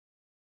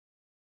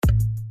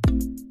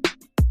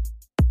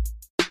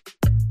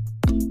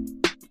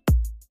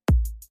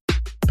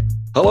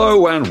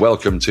Hello and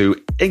welcome to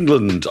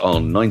England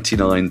on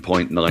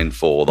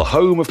 99.94, the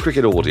home of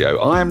cricket audio.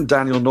 I'm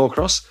Daniel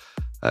Norcross,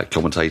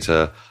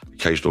 commentator,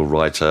 occasional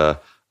writer,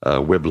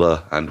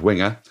 wibbler and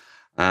winger,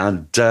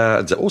 and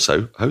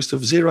also host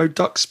of Zero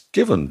Ducks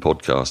Given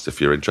podcast, if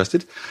you're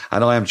interested.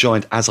 And I am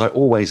joined, as I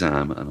always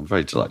am, and I'm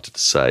very delighted to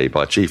say,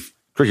 by Chief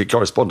Cricket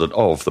Correspondent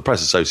of the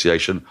Press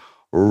Association,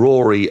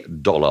 Rory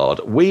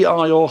Dollard. We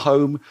are your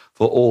home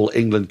for all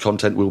England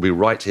content. We'll be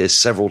right here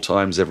several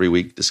times every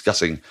week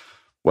discussing,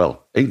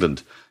 well,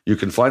 England. You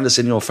can find us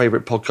in your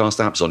favourite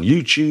podcast apps on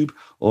YouTube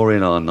or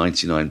in our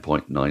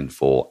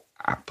 99.94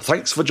 app.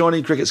 Thanks for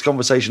joining Cricket's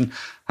Conversation.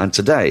 And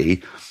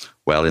today,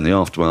 well, in the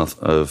aftermath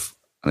of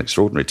an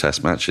extraordinary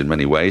test match in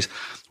many ways,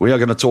 we are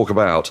going to talk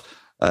about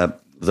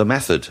the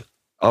method.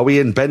 Are we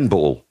in Ben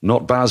ball,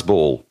 not Baz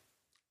ball?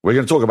 We're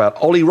going to talk about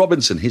Ollie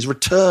Robinson, his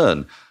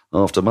return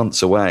after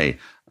months away.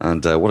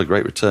 And what a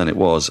great return it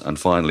was. And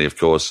finally, of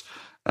course,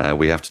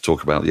 we have to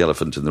talk about the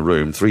elephant in the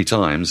room 3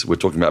 times. We're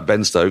talking about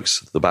Ben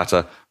Stokes, the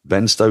batter,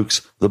 Ben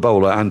Stokes, the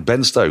bowler, and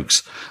Ben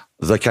Stokes,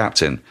 the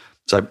captain.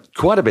 So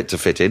quite a bit to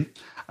fit in.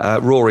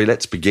 Rory,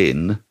 let's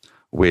begin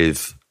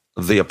with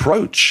the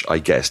approach, I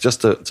guess.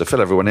 Just to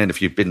fill everyone in,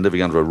 if you've been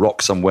living under a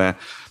rock somewhere,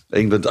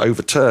 England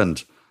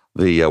overturned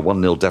the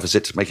 1-0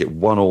 deficit to make it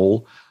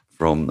 1-1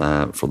 from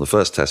the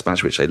first test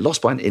match, which they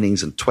lost by an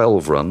innings and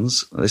 12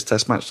 runs. This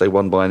test match, they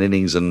won by an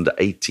innings and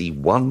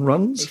 81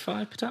 runs.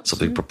 85, perhaps.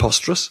 Something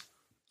preposterous.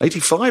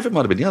 85 it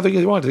might have been. Yeah, I think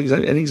you're right. I think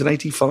it's innings and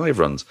 85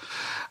 runs.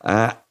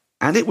 And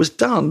it was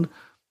done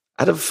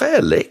at a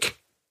fair lick,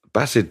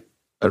 batted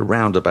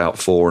around about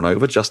 4 and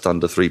over, just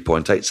under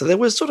 3.8. So there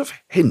were sort of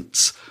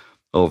hints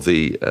of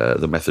the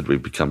method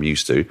we've become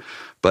used to.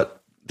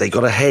 But they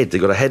got ahead. They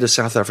got ahead of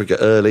South Africa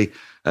early,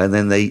 and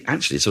then they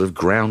actually sort of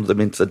ground them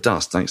into the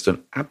dust thanks to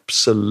an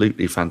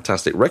absolutely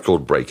fantastic,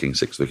 record-breaking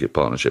 6-wicket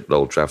partnership at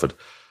Old Trafford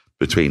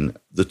between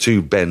the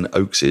two Ben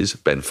Oakeses,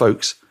 Ben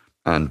Folkes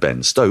and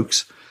Ben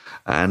Stokes.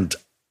 And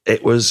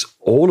it was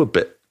all a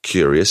bit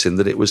curious in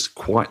that it was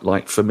quite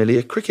like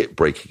familiar cricket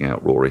breaking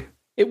out, Rory.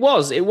 It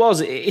was.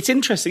 It's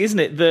interesting, isn't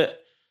it, that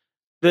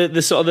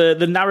the sort of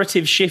the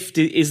narrative shift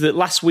is that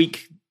last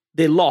week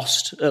they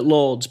lost at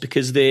Lords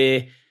because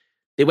they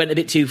went a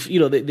bit too,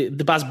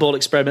 the Baz ball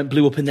experiment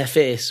blew up in their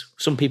face,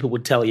 some people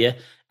would tell you,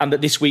 and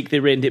that this week they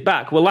reined it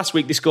back. Well, last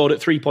week they scored at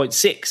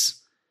 3.6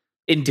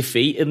 in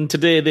defeat, and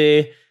today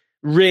they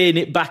rein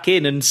it back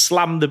in and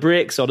slam the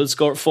brakes on and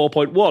score at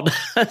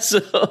 4.1.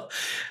 So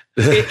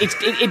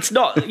it's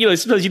not,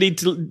 sometimes you need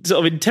to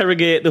sort of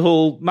interrogate the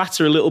whole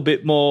matter a little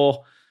bit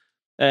more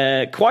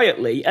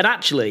quietly. And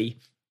actually,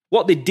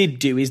 what they did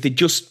do is they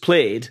just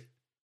played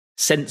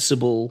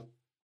sensible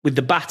with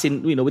the bat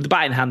in, with the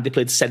bat in hand. They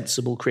played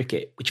sensible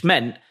cricket, which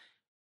meant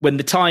when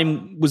the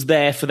time was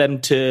there for them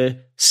to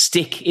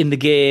stick in the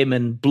game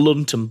and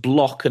blunt and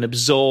block and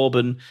absorb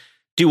and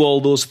do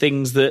all those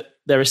things that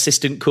their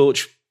assistant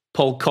coach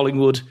Paul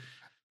Collingwood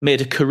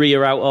made a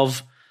career out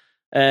of.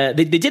 They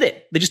did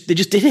it. They just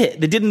did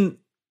it. They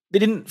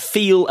didn't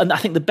feel. And I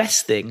think the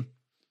best thing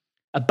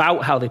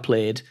about how they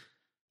played,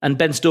 and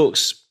Ben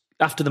Stokes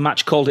after the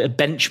match called it a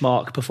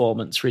benchmark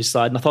performance for his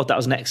side, and I thought that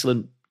was an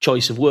excellent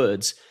choice of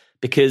words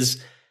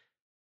because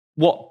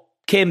what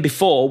came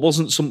before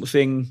wasn't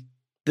something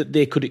that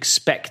they could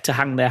expect to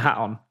hang their hat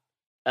on.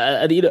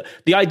 The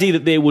idea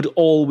that they would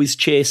always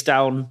chase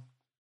down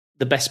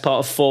the best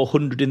part of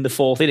 400 in the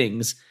 4th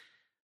innings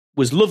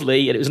was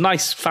lovely, and it was a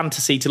nice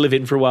fantasy to live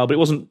in for a while, but it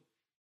wasn't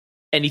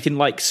anything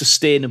like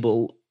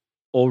sustainable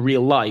or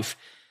real life.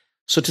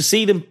 So to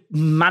see them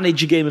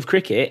manage a game of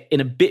cricket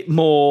in a bit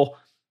more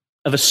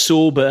of a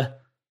sober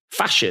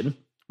fashion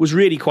was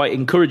really quite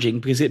encouraging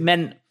because it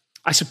meant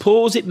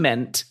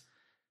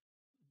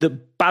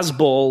that Baz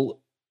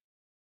ball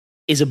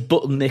is a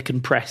button they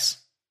can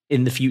press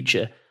in the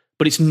future,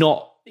 but it's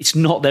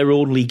not their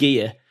only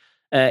gear.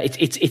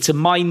 It's a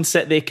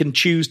mindset they can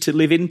choose to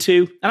live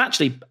into. And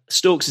actually,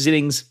 Stokes'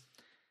 innings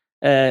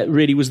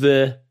really was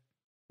the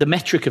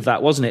metric of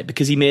that, wasn't it?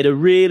 Because he made a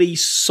really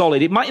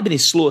solid, it might have been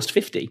his slowest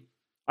 50,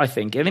 I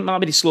think. I think it might have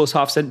been his slowest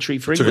half-century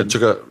for England.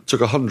 Took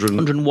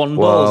 101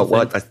 balls.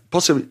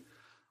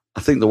 I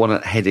think the one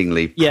at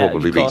Headingley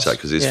probably beats that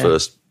because his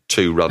first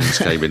 2 runs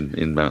came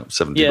in about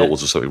 70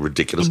 balls or something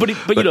ridiculous. But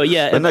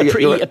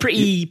a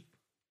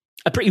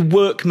pretty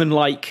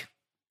workmanlike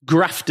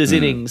grafter's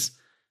innings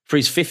for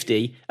his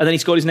 50, and then he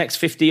scored his next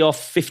 50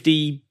 off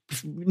 50,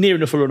 near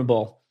enough a run of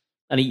ball,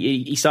 and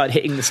he started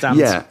hitting the stands.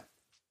 Yeah.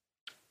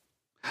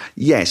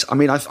 Yes, I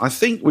mean, I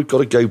think we've got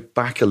to go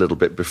back a little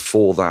bit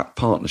before that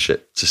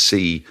partnership to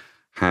see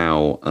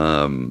how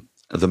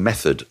the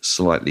method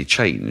slightly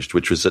changed,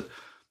 which was that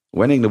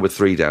when England were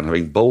 3 down,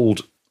 having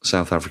bowled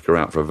South Africa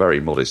out for a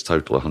very modest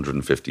total,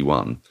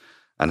 151,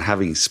 and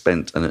having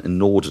spent an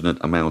inordinate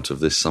amount of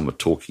this summer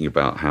talking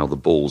about how the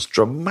balls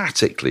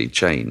dramatically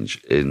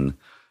change in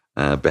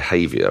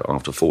behaviour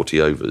after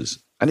 40 overs.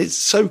 And it's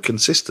so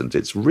consistent.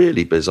 It's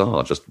really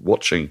bizarre just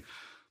watching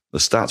the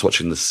stats,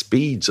 watching the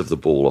speeds of the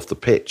ball off the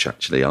pitch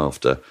actually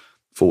after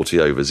 40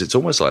 overs, it's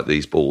almost like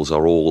these balls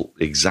are all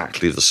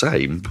exactly the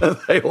same,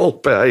 but they all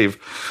behave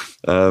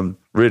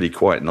really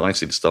quite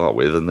nicely to start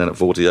with. And then at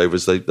 40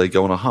 overs, they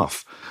go on a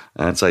huff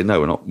and say,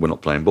 no, we're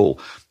not playing ball.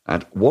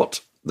 And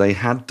what they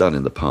had done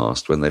in the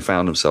past when they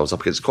found themselves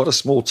up against quite a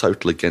small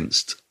total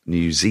against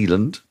New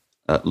Zealand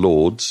at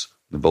Lords,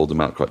 they bowled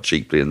them out quite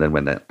cheaply and then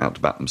went out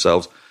to bat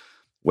themselves.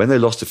 When they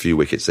lost a few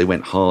wickets, they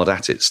went hard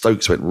at it.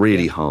 Stokes went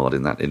really hard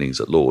in that innings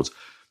at Lords.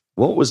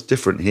 What was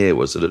different here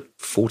was that at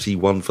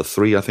 41 for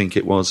 3, I think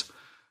it was,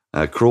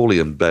 Crawley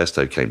and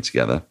Bairstow came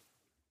together.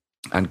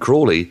 And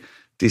Crawley,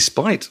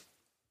 despite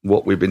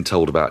what we've been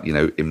told about,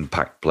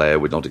 impact player,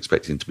 we're not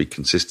expecting him to be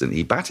consistent,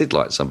 he batted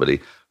like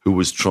somebody who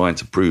was trying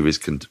to prove his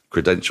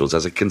credentials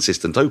as a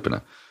consistent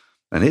opener.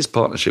 And his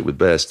partnership with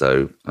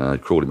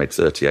Bairstow, Crawley made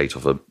 38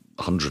 off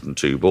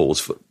 102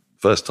 balls.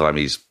 First time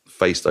he's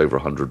faced over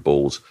 100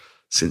 balls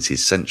since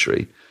his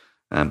century.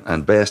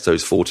 And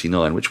Bairstow's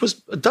 49, which was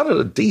done at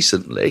a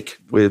decent lick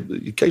with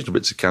occasional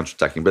bits of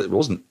counter-attacking, but it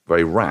wasn't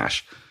very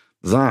rash.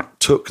 That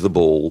took the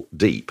ball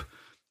deep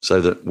so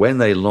that when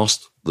they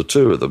lost the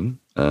two of them,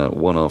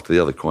 one after the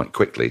other quite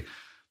quickly,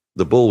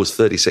 the ball was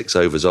 36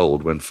 overs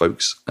old when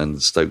Foakes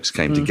and Stokes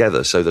came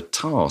together. So the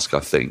task, I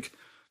think,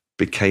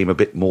 became a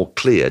bit more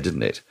clear,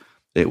 didn't it?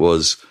 It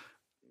was,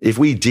 if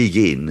we dig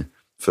in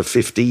for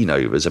 15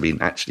 overs,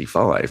 actually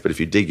 5, but if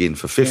you dig in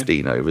for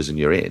 15 overs and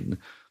you're in,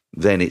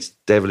 then it's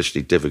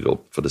devilishly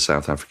difficult for the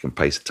South African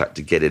pace attack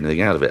to get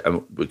anything out of it.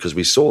 And because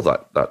we saw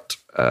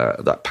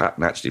that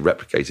pattern actually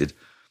replicated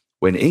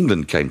when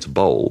England came to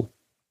bowl.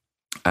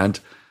 And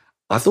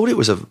I thought it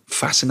was a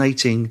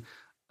fascinating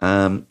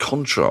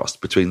contrast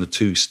between the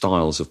two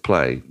styles of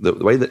play. The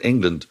way that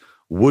England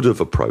would have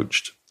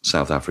approached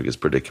South Africa's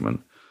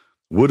predicament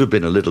would have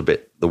been a little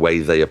bit the way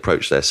they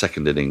approached their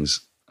second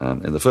innings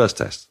in the first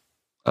test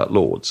at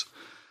Lords.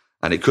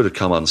 And it could have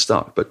come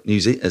unstuck. But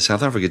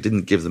South Africa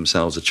didn't give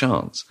themselves a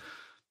chance.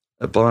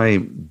 By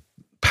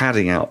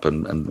padding up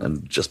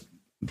and just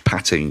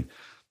patting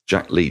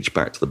Jack Leach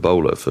back to the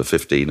bowler for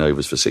 15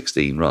 overs for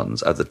 16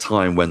 runs at the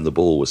time when the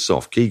ball was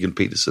soft, Keegan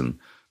Peterson,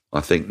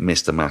 I think,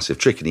 missed a massive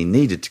trick. And he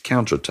needed to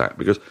counter-attack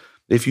because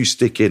if you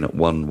stick in at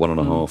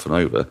 1.5 and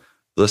over,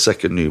 the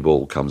second new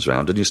ball comes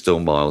round and you're still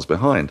miles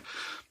behind.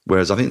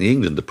 Whereas I think the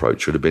England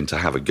approach would have been to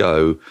have a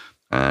go,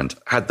 and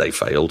had they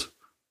failed,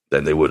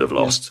 then they would have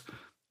lost.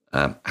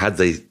 Had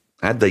they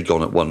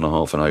gone at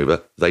 1.5 and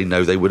over, they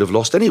know they would have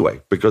lost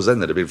anyway, because then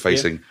they'd have been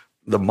facing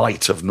the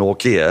might of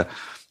Nortje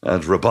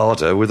and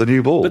Rabada with a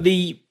new ball. But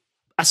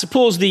I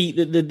suppose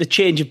the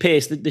change of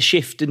pace, the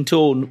shift in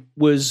tone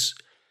was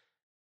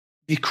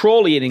the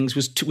Crawley innings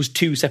was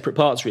two separate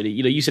parts, really.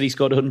 You said he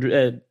scored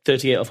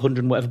 38 off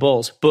 100 and whatever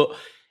balls, but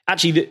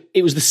actually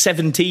it was the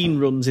 17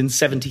 runs in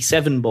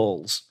 77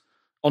 balls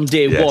on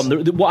day one.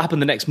 What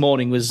happened the next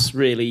morning was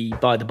really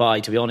by the by,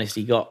 to be honest.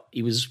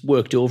 He was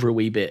worked over a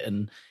wee bit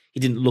and he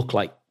didn't look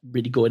like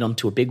really going on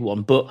to a big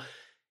one, but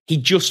he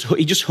just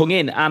hung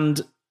in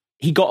and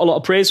he got a lot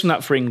of praise from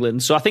that for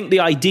England. So I think the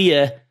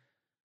idea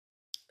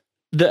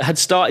that had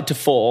started to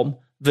form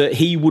that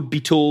he would be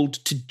told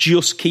to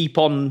just keep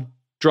on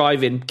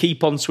driving,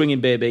 keep on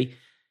swinging, baby,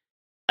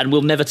 and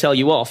we'll never tell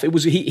you off. It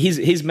was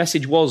his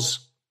message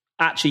was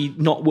actually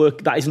not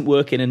work. That isn't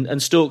working.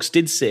 And Stokes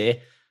did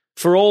say,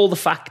 for all the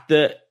fact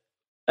that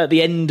at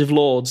the end of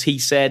Lords, he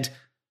said,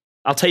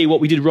 I'll tell you what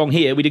we did wrong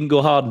here. We didn't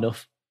go hard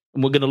enough.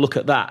 And we're going to look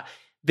at that.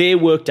 They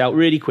worked out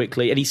really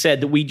quickly. And he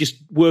said that we just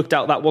worked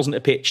out that wasn't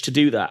a pitch to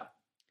do that.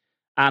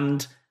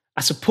 And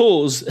I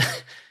suppose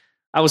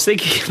I was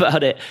thinking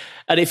about it.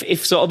 And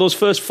if sort of those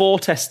first 4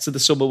 tests of the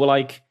summer were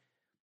like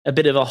a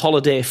bit of a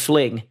holiday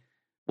fling,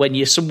 when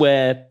you're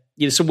somewhere,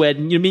 you're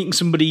meeting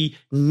somebody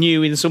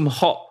new in some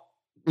hot,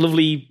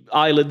 lovely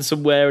island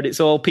somewhere and it's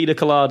all pina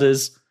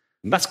coladas.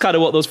 That's kind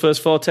of what those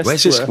first 4 tests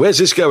were. Where's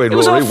this going,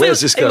 Rory?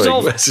 Where's this going?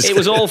 It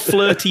was all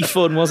flirty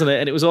fun, wasn't it?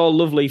 And it was all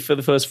lovely for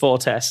the first 4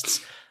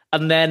 tests.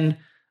 And then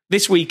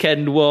this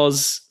weekend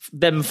was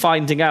them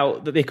finding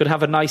out that they could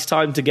have a nice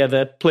time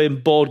together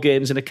playing board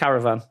games in a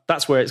caravan.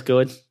 That's where it's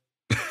going.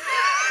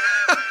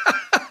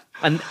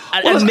 and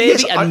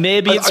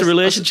maybe it's a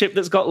relationship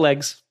that's got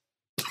legs.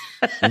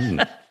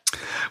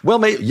 Well,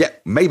 maybe.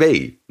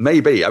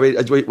 I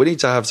mean, we need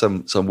to have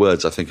some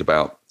words, I think,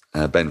 about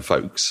Ben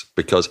Foakes,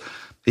 because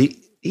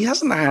he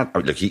hasn't had...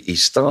 look, he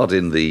starred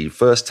in the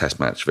first Test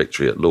match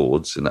victory at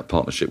Lords in that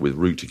partnership with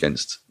Root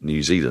against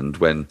New Zealand,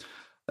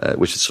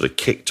 which had sort of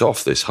kicked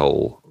off this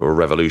whole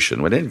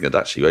revolution, when England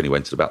actually only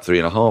went at about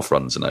 3.5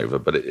 runs and over,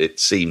 but it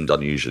seemed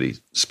unusually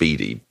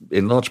speedy,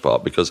 in large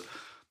part because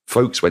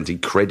Foakes went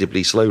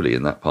incredibly slowly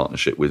in that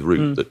partnership with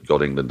Root that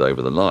got England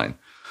over the line.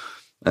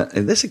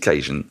 In this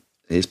occasion,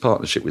 his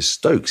partnership with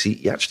Stokes,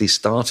 he actually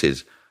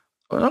started,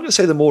 I'm not going to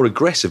say the more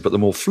aggressive, but the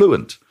more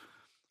fluent.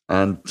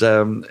 And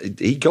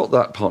he got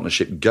that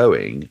partnership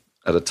going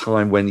at a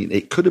time when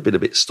it could have been a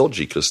bit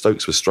stodgy because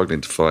Stokes was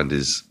struggling to find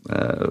his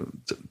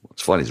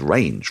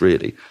range,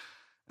 really.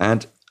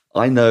 And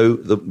I know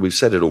that we've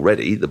said it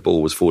already, the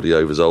ball was 40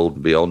 overs old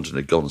and beyond and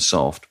had gone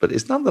soft, but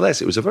it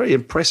was a very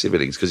impressive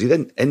innings because he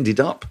then ended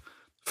up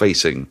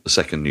facing the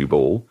second new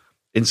ball.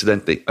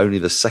 Incidentally, only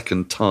the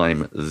second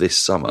time this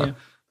summer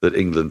that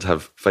England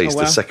have faced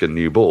a second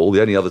new ball.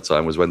 The only other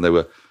time was when they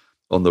were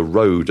on the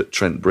road at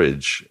Trent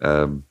Bridge,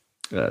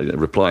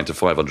 replying to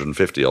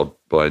 550 odd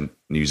by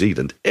New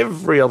Zealand.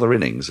 Every other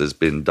innings has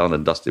been done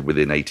and dusted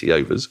within 80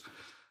 overs.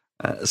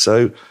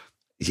 So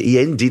he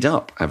ended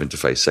up having to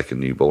face second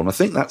new ball, and I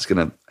think that's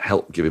going to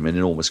help give him an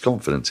enormous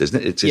confidence, isn't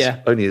it? It's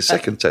only his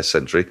second Test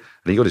century,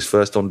 and he got his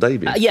first on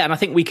debut. And I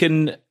think we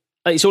can.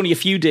 It's only a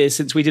few days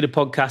since we did a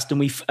podcast,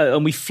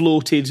 and we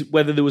floated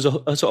whether there was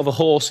a sort of a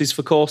horses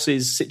for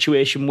courses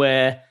situation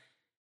where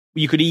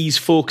you could ease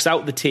folks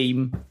out the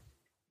team,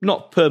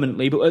 not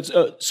permanently, but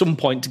at some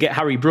point to get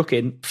Harry Brook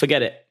in.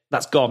 Forget it,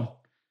 that's gone.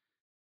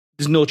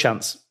 There's no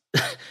chance.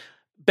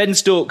 Ben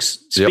Stokes,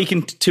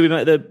 speaking to him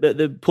at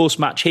the post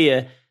match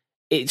here,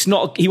 it's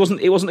not. It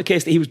wasn't a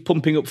case that he was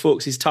pumping up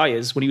folks'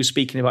 tyres when he was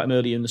speaking about him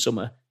earlier in the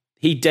summer.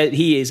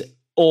 He is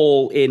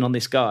all in on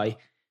this guy.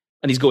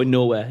 And he's going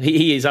nowhere.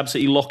 He is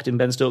absolutely locked in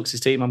Ben Stokes'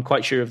 team. I'm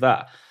quite sure of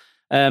that.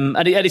 And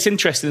it's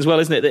interesting as well,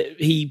 isn't it,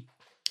 that he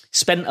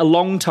spent a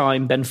long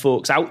time, Ben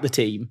Foakes, out the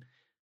team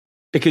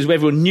because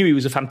everyone knew he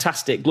was a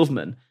fantastic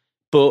gloveman.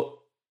 But,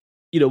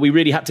 we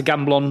really had to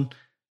gamble on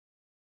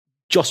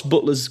Joss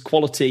Butler's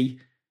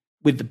quality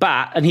with the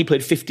bat. And he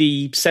played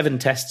 57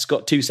 tests,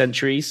 got 2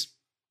 centuries.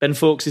 Ben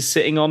Foakes is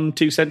sitting on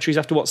 2 centuries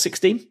after,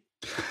 16?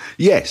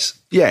 Yes.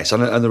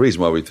 And the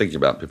reason why we're thinking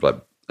about people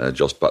like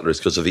Joss Butler is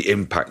because of the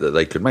impact that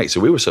they could make. So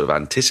we were sort of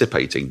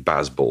anticipating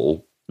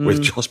Bazball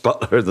with Joss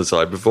Butler in the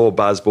side before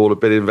Bazball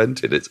had been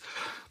invented.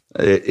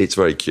 It's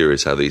very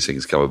curious how these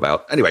things come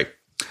about. Anyway,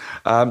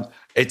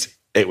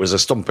 it was a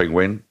stomping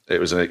win. It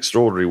was an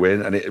extraordinary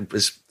win, and it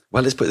was,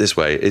 well, let's put it this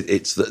way: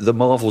 it's the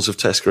marvels of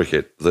Test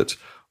cricket that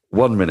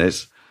 1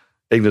 minute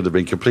England have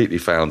been completely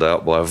found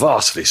out by a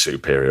vastly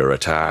superior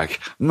attack.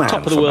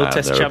 Top of the world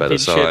Test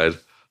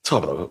Championship.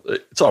 Top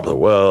of the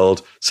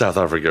world. South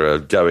Africa are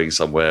going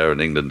somewhere, and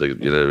England are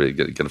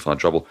going to find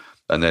trouble.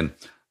 And then,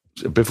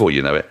 before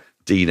you know it,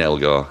 Dean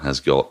Elgar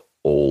has got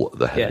all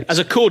the headaches. As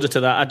a coda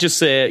to that, I'd just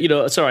say,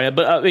 sorry,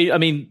 but I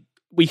mean,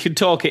 we can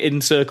talk it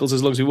in circles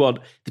as long as we want.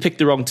 They picked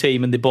the wrong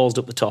team and they ballsed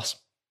up the toss.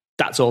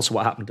 That's also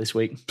what happened this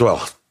week.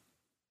 Well,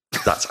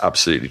 that's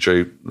absolutely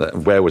true.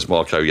 Where was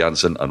Marco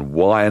Jansen, and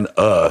why on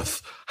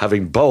earth,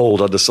 having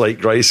bowled under slate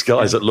grey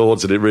skies at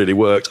Lords and it really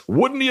worked,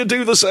 wouldn't you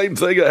do the same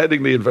thing at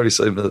Headingley in very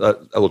similar,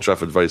 Old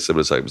Trafford, very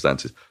similar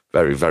circumstances,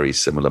 very, very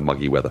similar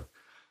muggy weather.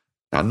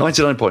 Now,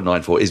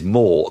 99.94 is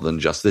more than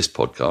just this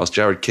podcast.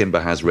 Jared Kimber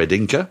has Red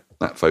Inca.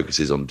 That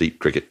focuses on deep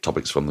cricket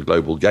topics from the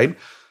global game.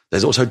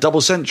 There's also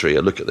Double Century,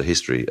 a look at the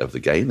history of the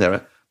game. There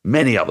are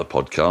many other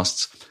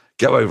podcasts.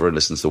 Go over and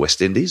listen to the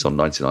West Indies on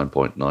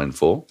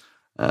 99.94.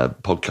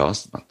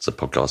 Podcast. That's a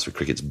podcast for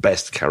cricket's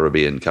best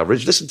Caribbean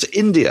coverage. Listen to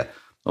India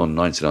on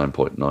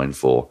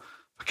 99.94.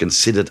 A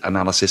considered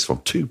analysis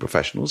from 2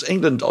 professionals.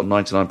 England on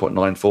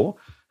 99.94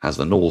 has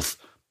the north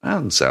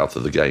and south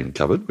of the game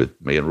covered with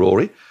me and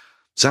Rory.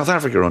 South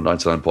Africa on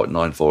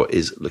 99.94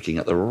 is looking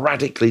at the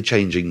radically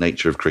changing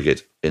nature of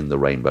cricket in the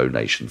Rainbow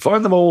Nation.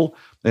 Find them all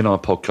in our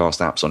podcast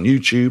apps on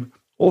YouTube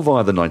or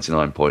via the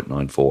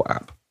 99.94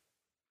 app.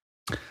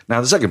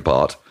 Now, the second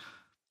part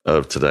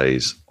of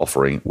today's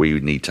offering, we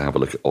need to have a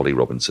look at Ollie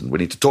Robinson. We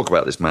need to talk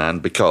about this man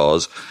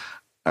because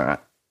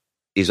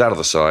he's out of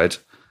the side,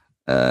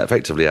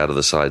 effectively out of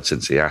the side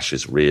since the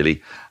Ashes,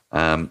 really.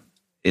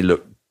 He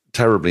looked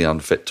terribly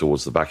unfit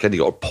towards the back end. He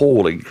got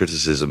appalling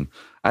criticism,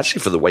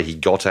 actually, for the way he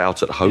got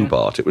out at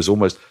Hobart. It was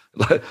almost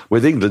like,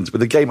 with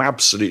the game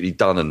absolutely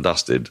done and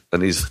dusted,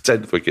 and his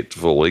 10th wicket to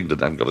fall.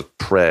 England haven't got a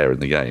prayer in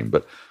the game,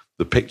 but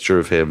the picture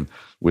of him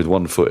with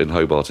 1 foot in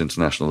Hobart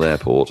International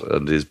Airport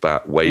and his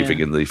bat waving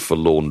in the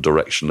forlorn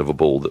direction of a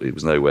ball that he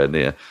was nowhere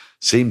near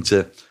seemed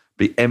to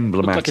be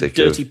emblematic like a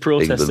dirty of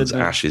protest, England's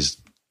Ashes.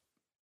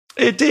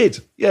 It did,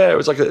 yeah. It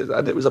was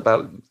it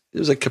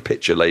was a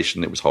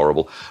capitulation. It was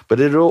horrible, but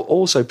it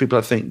also, people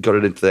I think got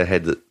it into their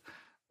head that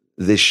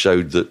this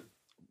showed that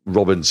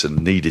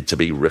Robinson needed to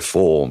be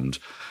reformed,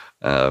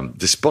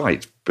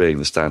 despite being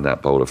the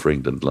standout bowler for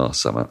England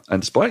last summer,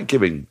 and despite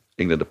giving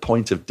England a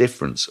point of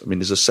difference. I mean,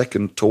 there's a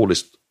second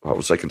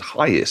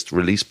highest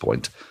release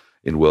point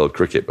in world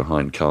cricket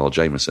behind Carl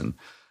Jamieson.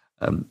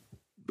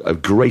 A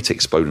great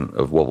exponent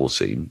of wobble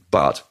seam,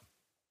 but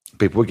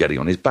people were getting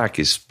on his back.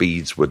 His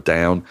speeds were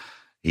down.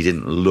 He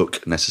didn't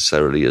look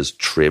necessarily as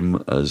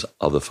trim as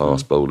other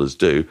fast bowlers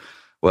do.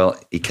 Well,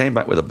 he came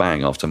back with a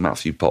bang after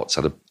Matthew Potts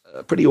had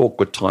a pretty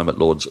awkward time at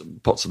Lords.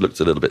 Potts looked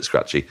a little bit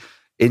scratchy.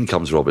 In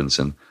comes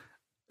Robinson,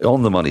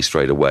 on the money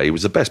straight away. He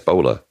was the best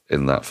bowler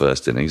in that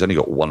first innings. Only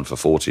got 1 for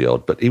 40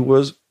 odd, but he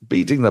was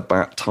beating the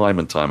bat time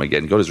and time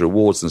again. He got his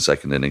rewards in the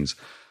second innings.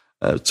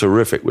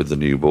 Terrific with the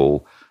new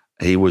ball.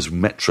 He was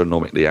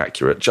metronomically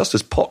accurate, just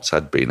as Potts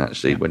had been,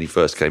 actually, when he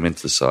first came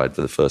into the side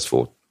for the first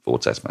four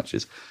Test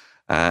matches.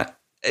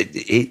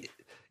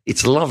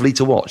 It's lovely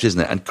to watch,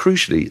 isn't it? And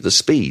crucially, the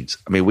speeds.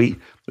 I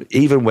mean,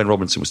 even when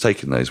Robinson was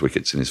taking those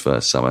wickets in his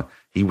first summer,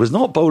 he was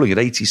not bowling at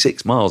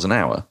 86 miles an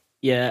hour.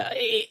 Yeah,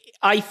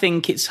 I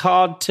think it's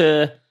hard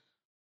to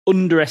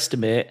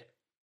underestimate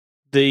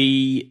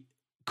the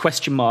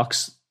question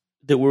marks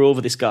that were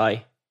over this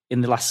guy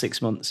in the last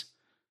 6 months,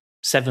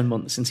 7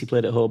 months since he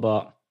played at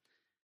Hobart.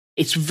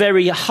 It's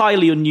very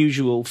highly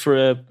unusual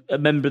for a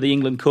member of the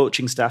England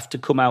coaching staff to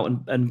come out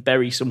and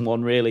bury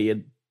someone, really,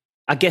 and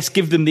I guess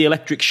give them the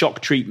electric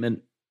shock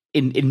treatment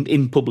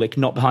in public,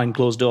 not behind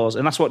closed doors.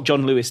 And that's what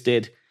John Lewis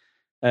did.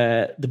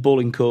 The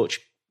bowling coach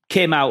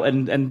came out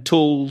and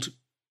told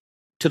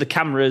to the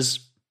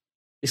cameras,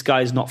 this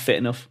guy is not fit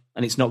enough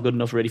and it's not good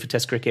enough really for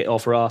Test cricket or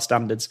for our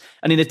standards.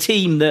 And in a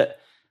team that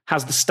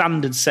has the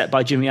standards set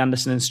by Jimmy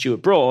Anderson and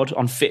Stuart Broad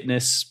on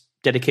fitness,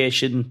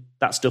 dedication,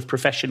 that stuff,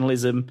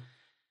 professionalism,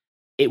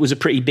 it was a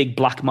pretty big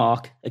black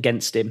mark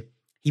against him.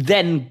 He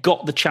then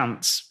got the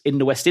chance in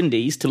the West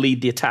Indies to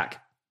lead the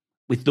attack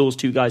with those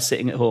two guys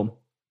sitting at home.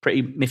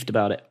 Pretty miffed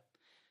about it.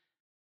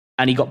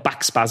 And he got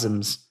back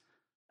spasms.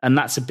 And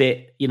that's a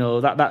bit,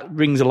 that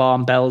rings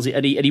alarm bells.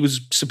 And he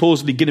was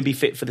supposedly going to be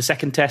fit for the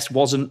second test,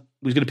 wasn't.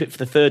 He was going to be fit for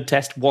the third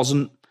test,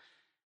 wasn't.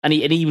 And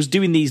he was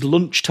doing these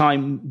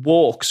lunchtime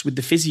walks with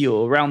the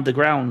physio around the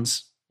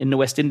grounds in the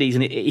West Indies.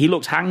 And he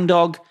looked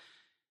hangdog.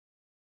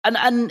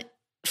 And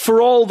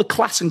for all the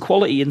class and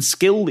quality and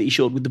skill that he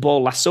showed with the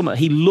ball last summer,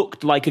 he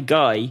looked like a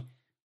guy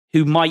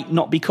who might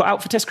not be cut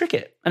out for Test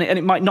cricket. And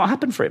it might not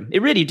happen for him.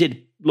 It really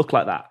did look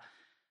like that.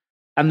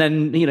 And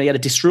then, he had a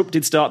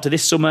disrupted start to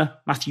this summer.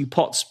 Matthew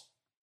Potts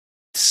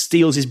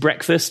steals his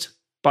breakfast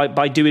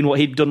by doing what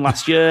he'd done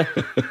last year.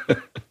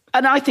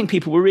 And I think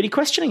people were really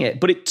questioning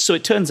it. But it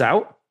turns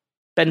out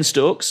Ben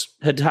Stokes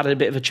had a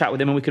bit of a chat with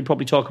him, and we could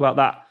probably talk about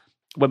that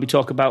when we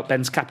talk about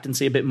Ben's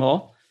captaincy a bit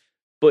more.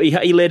 But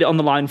he laid it on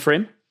the line for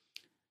him.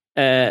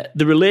 The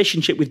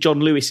relationship with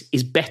John Lewis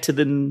is better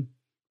than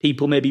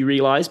people maybe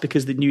realise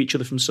because they knew each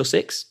other from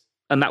Sussex.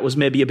 And that was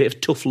maybe a bit of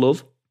tough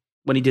love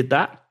when he did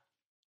that.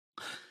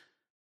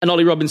 And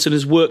Ollie Robinson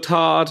has worked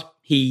hard.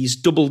 He's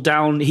doubled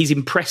down. He's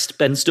impressed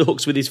Ben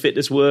Stokes with his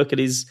fitness work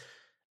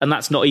and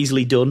that's not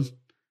easily done.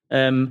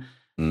 And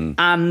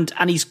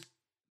he's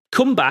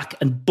come back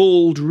and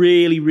bowled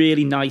really,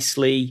 really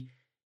nicely,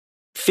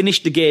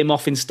 finished the game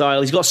off in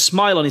style. He's got a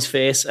smile on his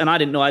face, and I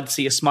didn't know I'd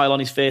see a smile on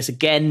his face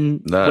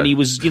again when he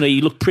was,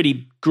 he looked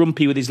pretty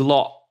grumpy with his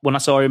lot when I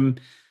saw him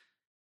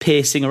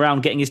pacing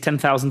around, getting his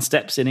 10,000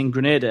 steps in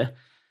Grenada.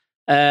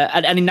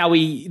 And now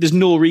there's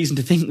no reason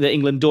to think that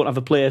England don't have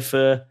a player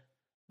for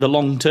the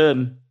long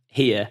term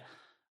here.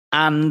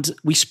 And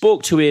we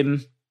spoke to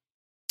him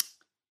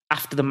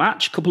after the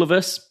match, a couple of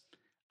us,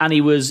 and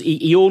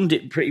he owned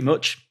it pretty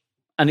much.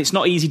 And it's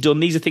not easy done.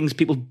 These are things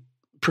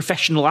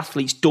professional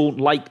athletes don't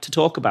like to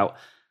talk about,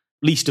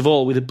 least of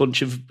all with a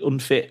bunch of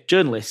unfit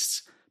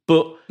journalists.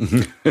 But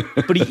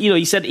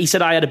he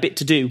said I had a bit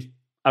to do.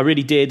 I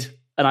really did,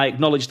 and I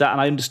acknowledged that,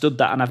 and I understood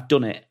that, and I've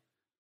done it.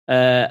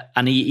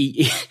 And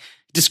he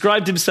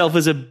described himself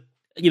as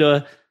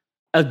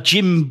a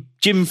gym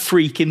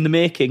freak in the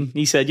making.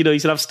 He said,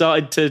 I've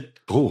started to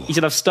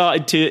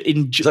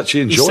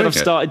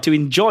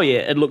enjoy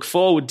it and look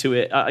forward to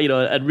it,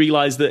 and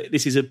realize that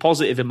this is a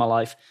positive in my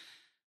life.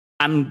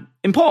 And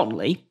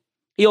importantly,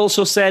 he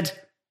also said,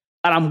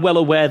 and I'm well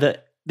aware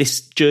that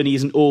this journey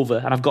isn't over,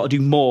 and I've got to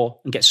do more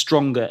and get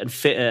stronger and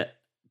fitter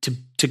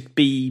to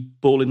be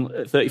bowling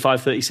at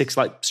 35, 36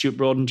 like Stuart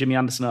Broad and Jimmy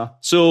Anderson are.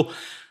 So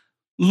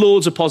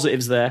loads of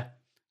positives there.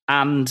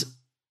 And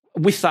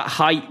with that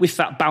height, with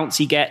that bounce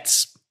he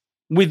gets,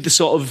 with the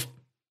sort of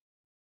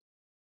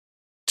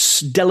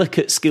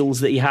delicate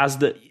skills that he has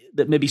that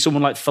maybe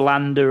someone like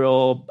Philander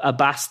or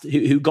Abbas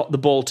who got the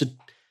ball to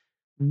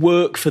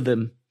work for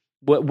them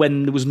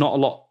when there was not a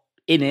lot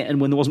in it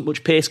and when there wasn't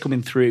much pace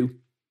coming through,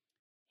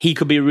 he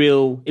could be a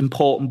real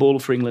important bowler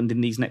for England in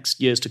these next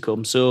years to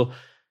come. So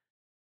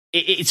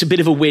it's a bit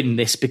of a win,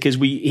 this, because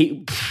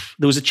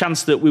there was a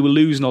chance that we were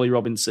losing Ollie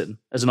Robinson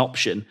as an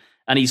option,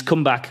 and he's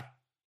come back,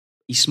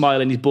 he's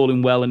smiling, he's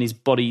bowling well, and his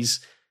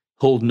body's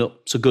holding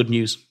up. So good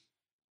news.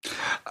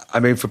 I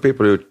mean, for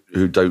people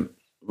who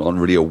aren't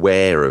really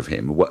aware of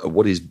him,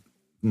 what his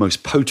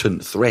most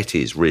potent threat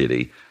is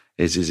really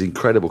is his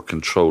incredible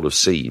control of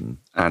seam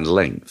and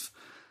length.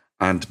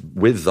 And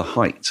with the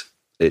height,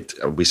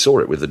 we saw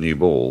it with the new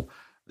ball,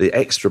 the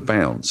extra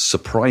bounce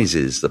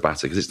surprises the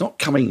batter because it's not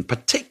coming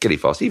particularly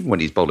fast, even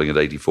when he's bowling at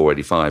 84,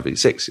 85,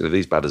 86.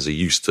 These batters are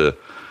used to,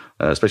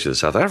 especially the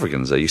South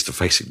Africans, they're used to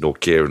facing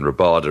Nortje and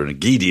Rabada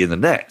and Gidi in the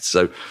net.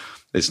 So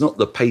it's not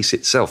the pace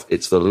itself,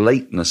 it's the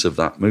lateness of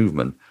that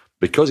movement.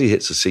 Because he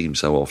hits the seam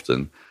so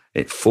often,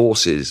 it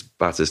forces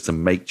batters to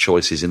make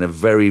choices in a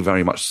very,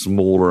 very much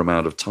smaller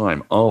amount of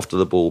time after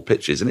the ball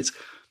pitches. And it's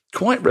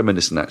quite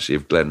reminiscent, actually,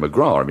 of Glenn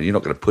McGrath. I mean, you're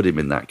not going to put him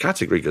in that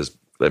category because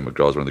Glenn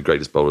McGrath is one of the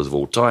greatest bowlers of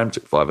all time,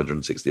 took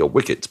 560-odd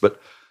wickets.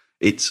 But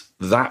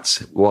that's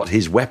what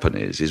his weapon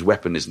is. His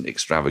weapon isn't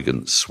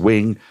extravagant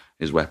swing.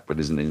 His weapon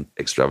isn't an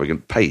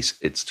extravagant pace.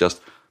 It's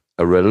just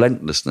a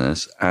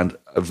relentlessness and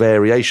a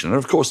variation. And,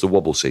 of course, the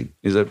wobble seam.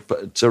 He's a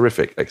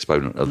terrific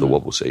exponent of the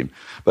wobble seam.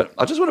 But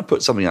I just want to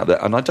put something out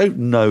there, and I don't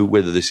know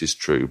whether this is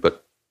true,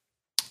 but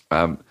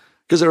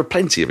because there are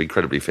plenty of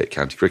incredibly fit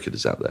county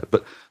cricketers out there,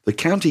 but the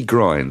county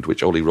grind,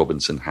 which Ollie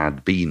Robinson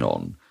had been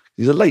on,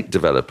 He's a late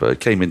developer.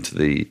 Came into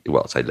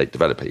I say late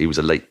developer. He was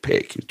a late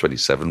pick. He was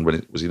 27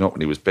 when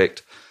he was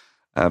picked.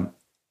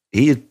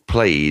 He had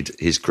played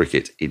his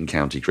cricket in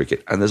county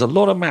cricket, and there's a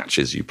lot of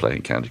matches you play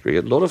in county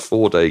cricket, a lot of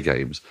 4-day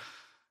games,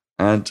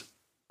 and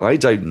I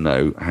don't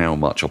know how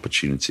much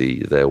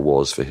opportunity there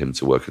was for him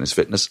to work on his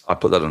fitness. I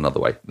put that another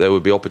way. There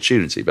would be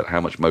opportunity, but how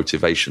much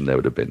motivation there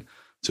would have been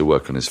to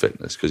work on his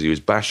fitness, because he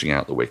was bashing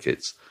out the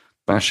wickets,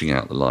 bashing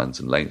out the lines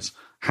and lengths,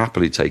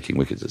 happily taking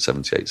wickets at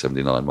 78,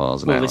 79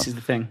 miles an hour. Well, this is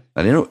the thing.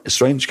 And in a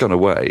strange kind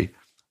of way,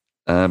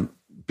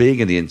 being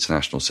in the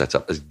international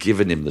setup has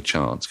given him the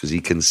chance, because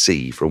he can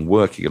see from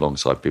working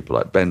alongside people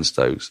like Ben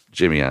Stokes,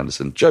 Jimmy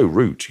Anderson, Joe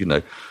Root,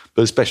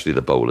 but especially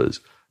the bowlers,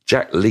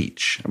 Jack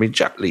Leach. I mean,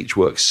 Jack Leach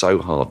works so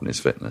hard on his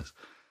fitness.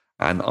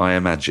 And I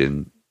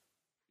imagine,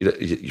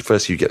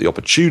 first you get the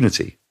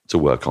opportunity to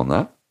work on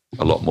that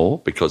a lot more,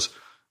 because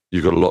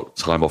you've got a lot of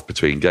time off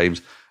between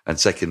games. And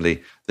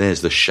secondly,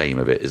 there's the shame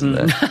of it, isn't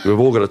there? We've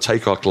all got to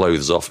take our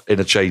clothes off in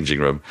a changing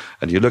room,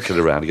 and you're looking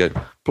around and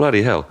go,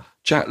 bloody hell,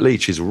 Jack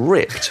Leach is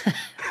ripped.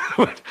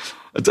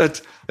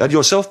 And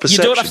your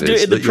self-perception you don't have to do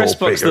it in the press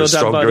box, though,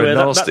 Dan, by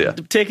the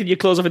way. Taking your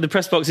clothes off in the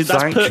press box,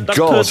 that's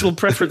personal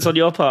preference on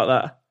your part,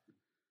 that.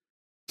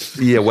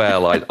 Yeah,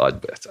 well,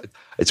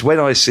 it's when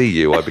I see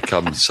you, I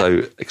become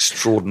so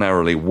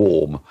extraordinarily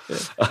warm.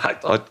 I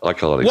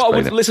can't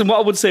explain it. Listen, what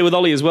I would say with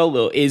Ollie as well,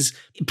 though, is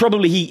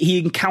probably he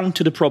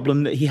encountered a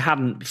problem that he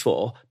hadn't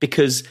before,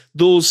 because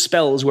those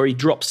spells where he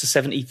drops to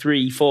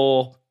 73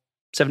 for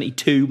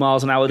 72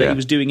 miles an hour that he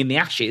was doing in the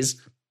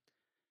Ashes,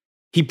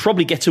 he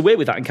probably gets away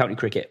with that in county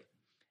cricket.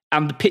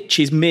 And the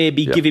pitches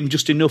maybe give him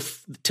just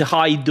enough to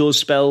hide those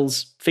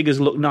spells. Figures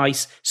look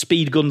nice.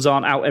 Speed guns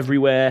aren't out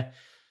everywhere.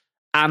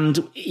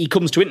 And he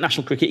comes to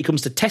international cricket, he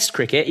comes to Test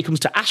cricket, he comes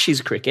to Ashes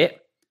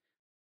cricket,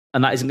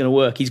 and that isn't going to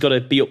work. He's got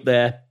to be up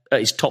there at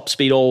his top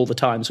speed all the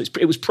time. So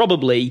it was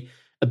probably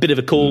a bit of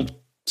a cold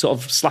sort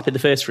of slap in the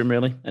face for him,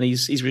 really. And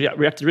he's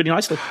reacted really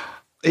nicely.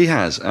 He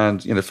has,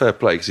 and fair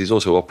play, because he's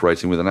also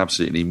operating with an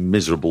absolutely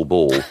miserable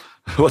ball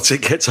once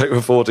it gets over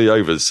 40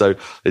 overs. So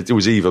it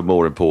was even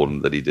more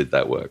important that he did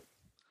that work.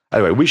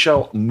 Anyway, we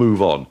shall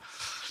move on.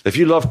 If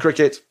you love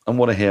cricket and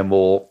want to hear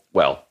more,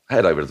 well,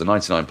 head over to the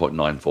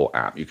 99.94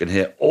 app. You can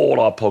hear all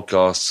our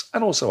podcasts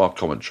and also our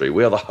commentary.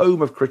 We are the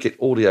home of cricket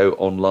audio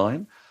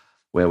online,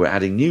 where we're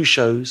adding new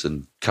shows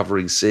and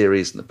covering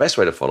series. And the best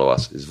way to follow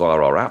us is via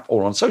our app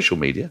or on social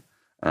media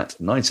at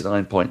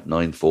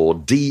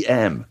 99.94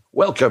 DM.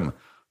 Welcome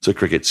to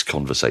Cricket's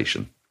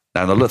Conversation.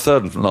 Now, in the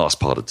third and last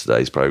part of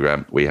today's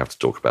programme, we have to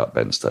talk about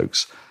Ben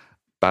Stokes.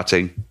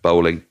 Batting,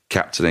 bowling,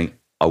 captaining.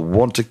 I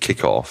want to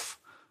kick off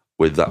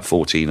with that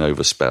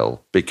 14-over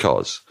spell,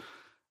 because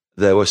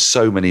there were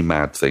so many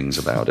mad things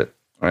about it.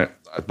 Right?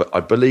 But I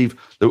believe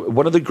that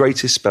one of the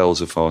greatest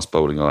spells of fast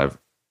bowling I've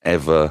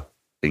ever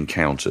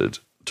encountered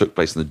took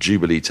place in the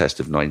Jubilee Test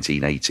of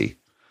 1980,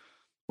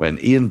 when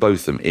Ian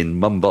Botham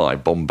in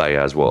Mumbai, Bombay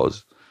as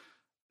was,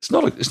 it's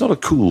not a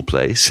cool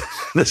place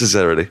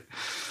necessarily,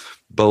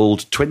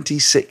 bowled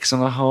 26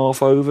 and a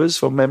half overs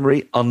from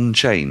memory,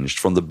 unchanged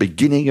from the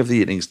beginning of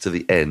the innings to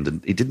the end,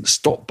 and he didn't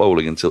stop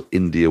bowling until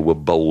India were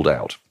bowled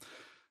out.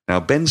 Now,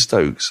 Ben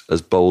Stokes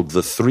has bowled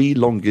the 3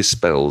 longest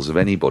spells of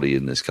anybody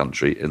in this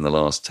country in the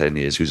last 10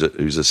 years who's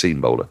a seam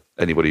bowler,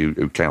 anybody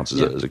who counts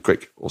as a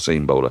quick or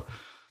seam bowler.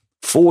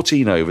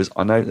 14 overs,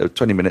 I know,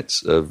 20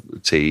 minutes of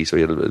tea, so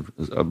he had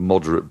a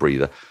moderate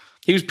breather.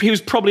 He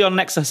was probably on an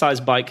exercise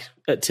bike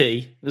at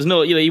tea. There's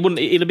no,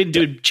 he'd have been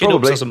doing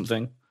chin-ups or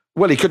something.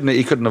 Well, he couldn't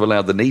have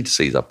allowed the knee to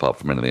seize up apart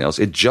from anything else.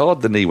 It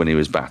jarred the knee when he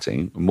was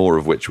batting, more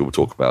of which we'll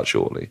talk about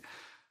shortly.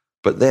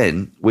 But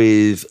then,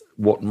 with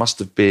what must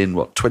have been,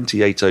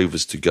 28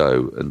 overs to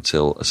go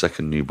until a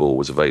second new ball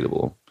was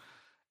available,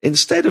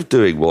 instead of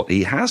doing what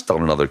he has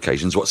done on other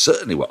occasions, what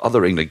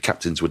other England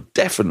captains would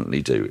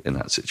definitely do in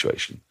that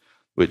situation,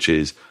 which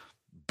is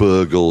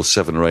burgle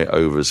 7 or 8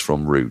 overs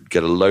from Root,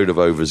 get a load of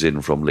overs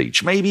in from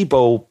Leach, maybe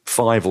bowl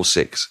 5 or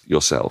 6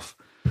 yourself.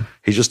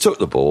 He just took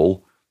the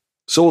ball,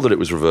 saw that it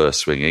was reverse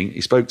swinging.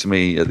 He spoke to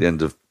me at the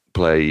end of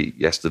play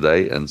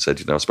yesterday and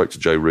said, I spoke to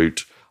Joe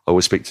Root. I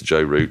always speak to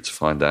Joe Root to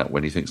find out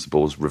when he thinks the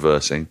ball's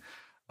reversing.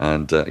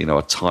 And,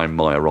 I time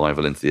my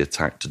arrival into the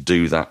attack to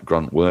do that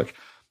grunt work.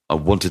 I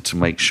wanted to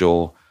make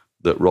sure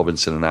that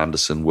Robinson and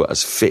Anderson were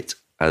as fit,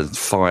 as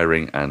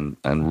firing and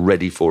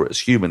ready for it as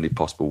humanly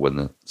possible when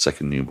the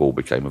second new ball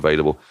became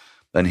available.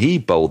 Then he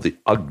bowled the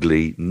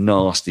ugly,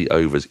 nasty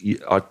overs.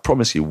 I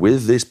promise you,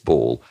 with this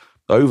ball,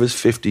 overs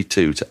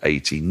 52 to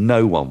 80,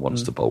 no one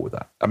wants to bowl with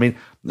that. I mean,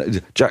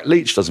 Jack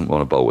Leach doesn't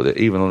want to bowl with it,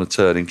 even on a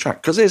turning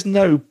track, because there's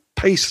no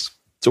pace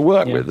to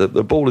work with.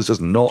 The ball is just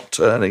not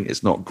turning,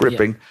 it's not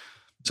gripping.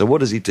 So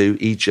what does he do?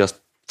 He just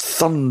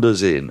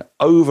thunders in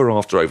over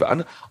after over.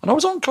 And I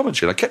was on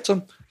commentary,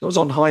 and I was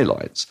on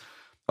highlights.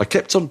 I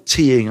kept on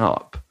teeing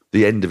up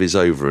the end of his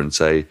over and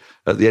say,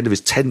 at the end of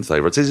his 10th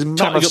over, it's his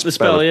mammoth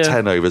spell of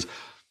 10 overs.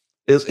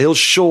 He'll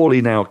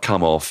surely now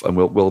come off, and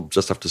we'll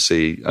just have to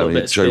see.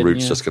 Joe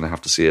Root's just going to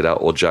have to see it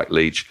out, or Jack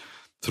Leach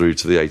through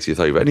to the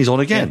 80th over. And he's on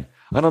again.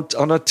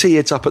 And I tee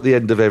it up at the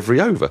end of every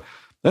over.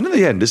 And in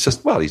the end, it's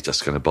just, well, he's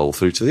just going to bowl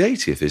through to the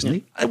 80th, isn't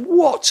he? And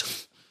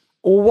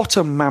what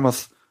a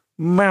mammoth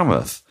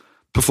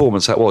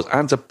performance that was.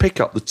 And to pick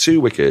up the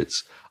 2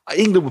 wickets,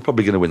 England were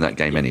probably going to win that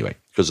game anyway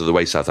because of the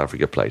way South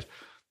Africa played.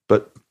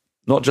 But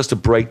not just to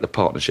break the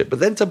partnership, but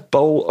then to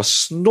bowl a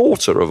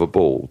snorter of a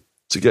ball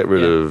to get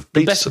rid of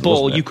Peterson. The best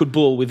ball you could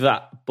bowl with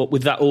that, but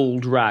with that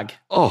old rag.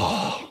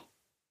 Oh,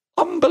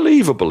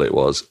 unbelievable it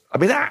was. I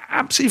mean, that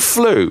absolutely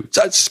flew.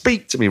 So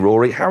speak to me,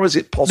 Rory. How is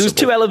it possible? There was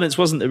 2 elements,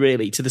 wasn't there,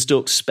 really, to the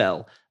Stokes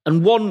spell?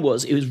 And one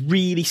was, it was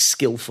really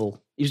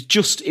skillful.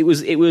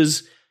 It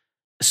was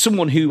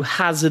someone who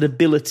has an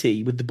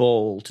ability with the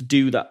ball to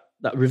do that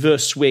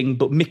reverse swing,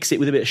 but mix it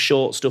with a bit of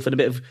short stuff and a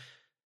bit of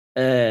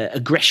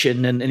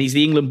aggression. And he's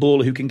the England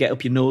bowler who can get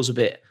up your nose a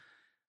bit.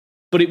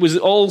 But it was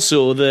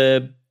also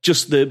the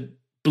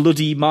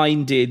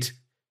bloody-minded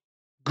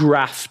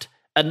graft.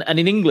 And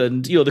in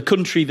England, the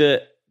country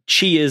that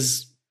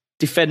cheers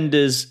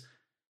defenders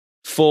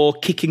for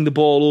kicking the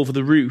ball over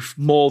the roof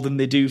more than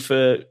they do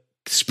for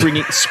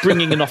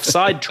springing an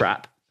offside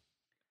trap,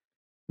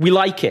 we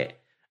like it.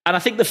 And I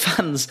think the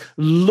fans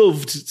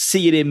loved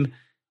seeing him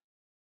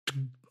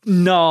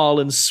gnarl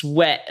and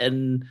sweat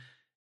and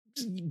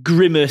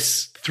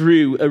grimace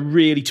through a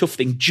really tough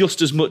thing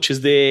just as much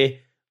as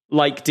they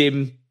liked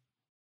him.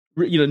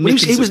 He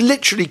was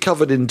literally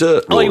covered in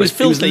dirt. Rory. Oh, he was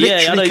filthy.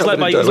 I know. He's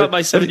like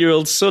my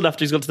 7-year-old son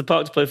after he's gone to the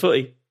park to play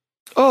footy.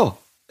 Oh,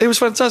 it was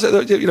fantastic.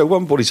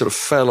 One ball he sort of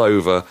fell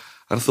over,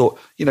 and I thought,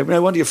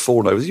 no wonder you're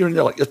fallen over. You're in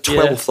like your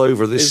 12th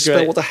over of this spell.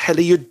 Great. What the hell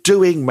are you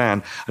doing,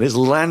 man? And he's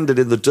landed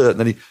in the dirt, and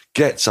then he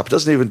gets up,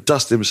 doesn't even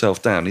dust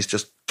himself down. He's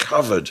just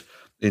covered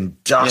in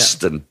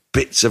dust and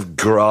bits of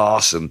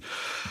grass, and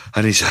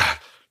he's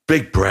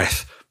big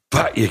breath.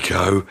 Back you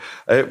go.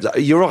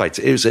 You're right.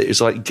 It was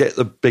like get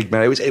the big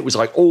man. It was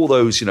like all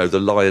those, the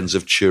lions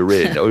of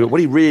Turin. What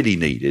he really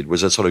needed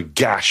was a sort of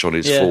gash on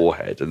his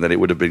forehead, and then it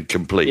would have been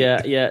complete.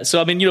 Yeah.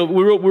 So I mean,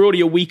 we're already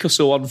a week or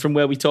so on from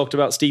where we talked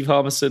about Steve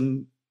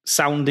Harmison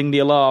sounding the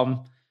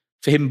alarm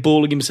for him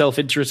bowling himself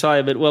into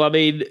retirement. Well, I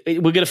mean,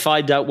 we're going to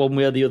find out one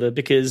way or the other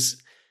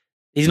because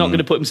he's not going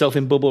to put himself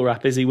in bubble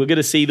wrap, is he? We're going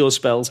to see those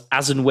spells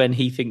as and when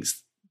he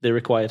thinks they're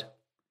required.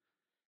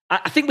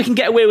 I think we can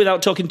get away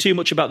without talking too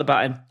much about the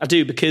batting. I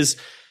do, because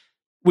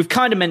we've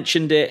kind of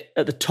mentioned it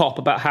at the top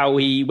about how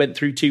he went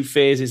through 2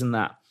 phases and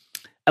that.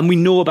 And we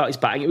know about his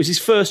batting. It was his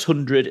first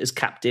 100 as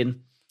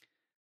captain.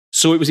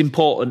 So it was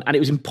important. And it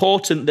was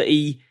important that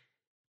he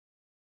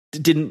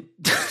didn't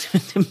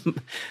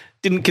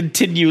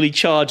continually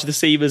charge the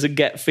seamers and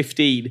get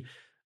 15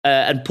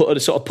 and put a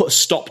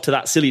stop to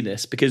that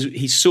silliness, because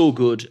he's so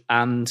good.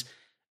 And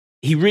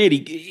he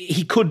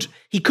could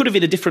have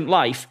in a different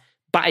life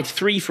batted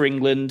 3 for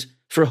England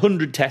for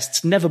 100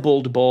 tests, never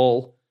bowled a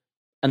ball,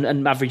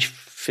 and averaged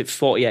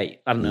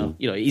 48. I don't know.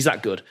 He's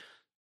that good.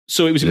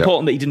 So it was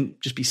important that he didn't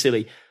just be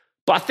silly.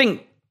 But I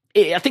think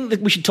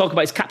that we should talk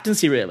about his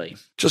captaincy, really.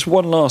 Just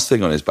one last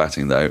thing on his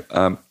batting,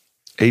 though.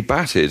 He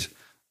batted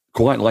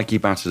quite like he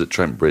batted at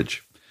Trent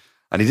Bridge.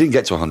 And he didn't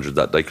get to 100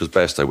 that day because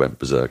Bairstow went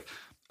berserk.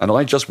 And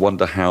I just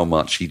wonder how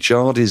much he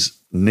jarred his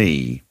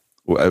knee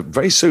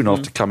very soon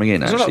after coming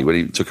in, actually, when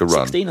he took a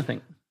run. 16, I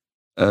think.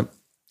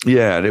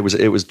 Yeah, and it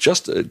was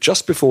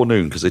just before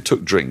noon, because they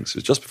took drinks. It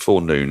was just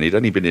before noon. He'd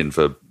only been in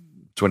for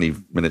 20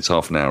 minutes,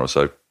 half an hour or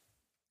so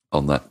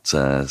on that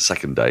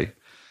second day.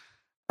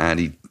 And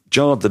he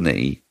jarred the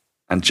knee.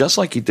 And just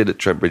like he did at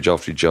Trent Bridge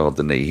after he jarred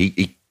the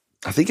knee,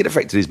 I think it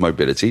affected his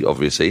mobility,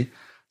 obviously.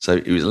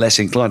 So he was less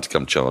inclined to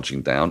come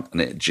charging down,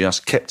 and it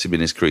just kept him in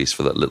his crease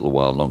for that little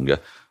while longer.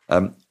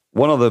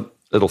 One other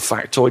little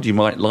factoid you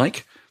might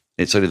like,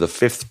 it's only the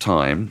 5th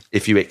time,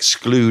 if you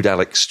exclude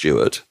Alex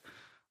Stewart,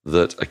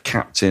 that a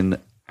captain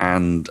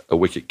and a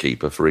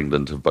wicketkeeper for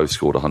England have both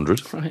scored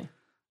 100. Right.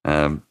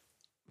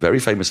 Very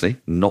famously,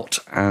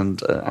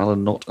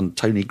 Alan Knott and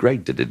Tony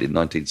Greig did it in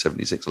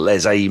 1976.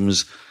 Les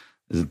Ames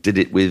did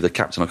it with a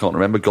captain I can't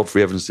remember.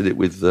 Godfrey Evans did it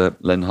with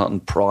Len Hutton.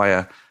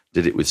 Pryor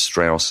did it with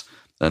Strauss.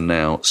 And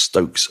now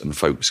Stokes and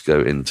Folkes go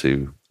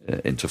into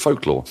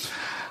folklore.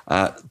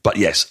 But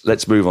yes,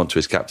 let's move on to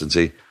his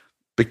captaincy,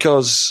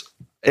 because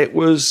it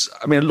was,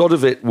 a lot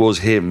of it was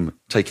him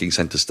taking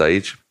centre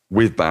stage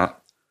with bat,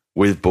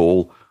 with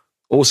ball,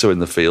 also in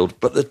the field,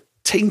 but the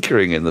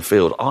tinkering in the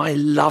field, I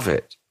love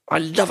it. I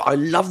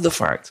love the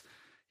fact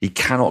he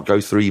cannot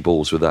go 3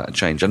 balls without a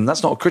change. And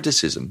that's not a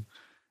criticism.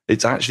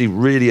 It's actually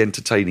really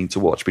entertaining to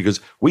watch, because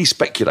we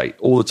speculate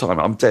all the time.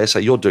 I dare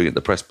say you're doing it in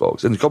the press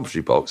box, in the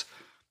commentary box,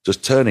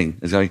 just turning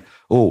and going,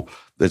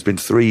 there's been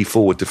 3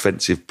 forward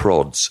defensive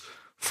prods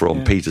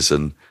from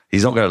Peterson.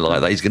 He's not going to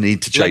like that. He's going to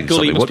need to change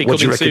something. What do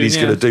you reckon he's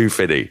going to do,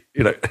 Finney?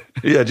 Do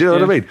you know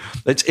what I mean?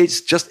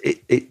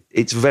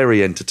 It's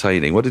very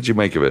entertaining. What did you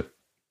make of it?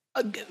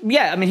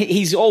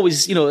 He's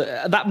always,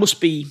 that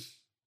must be,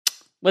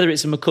 whether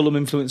it's a McCullum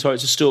influence or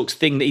it's a Stokes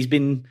thing, that he's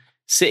been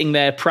sitting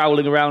there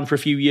prowling around for a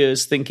few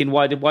years thinking,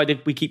 why do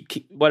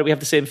we have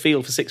the same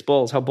field for 6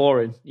 balls? How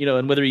boring,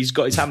 and whether he's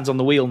got his hands on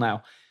the wheel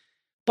now.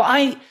 But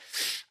I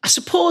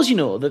suppose,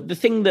 the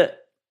thing that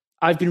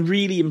I've been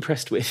really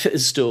impressed with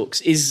as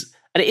Stokes is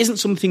And it isn't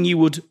something you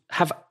would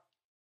have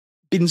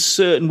been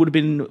certain would have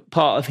been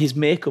part of his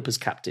makeup as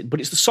captain, but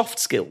it's the soft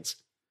skills.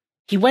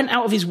 He went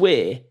out of his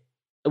way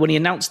when he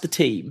announced the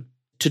team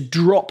to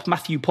drop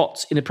Matthew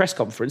Potts in a press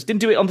conference.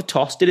 Didn't do it on the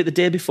toss, did it the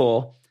day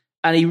before.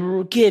 And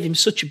he gave him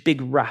such a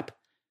big rap.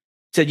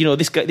 Said,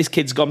 this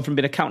kid's gone from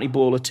being a county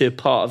bowler to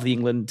part of the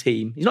England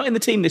team. He's not in the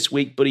team this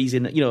week, but he's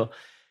in,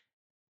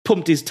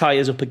 pumped his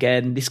tyres up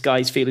again. This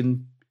guy's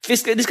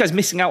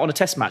missing out on a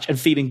test match and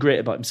feeling great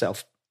about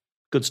himself.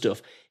 Good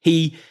stuff.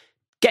 He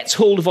gets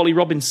hold of Ollie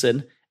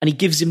Robinson and he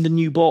gives him the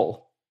new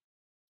ball.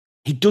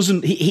 He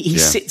doesn't, he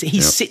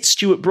sits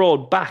Stuart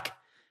Broad back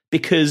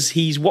because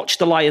he's watched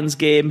the Lions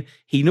game.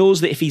 He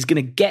knows that if he's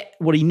going to get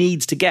what he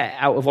needs to get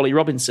out of Ollie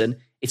Robinson,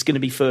 it's going to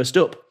be first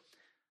up.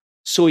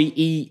 So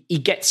he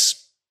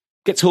gets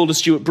hold of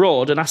Stuart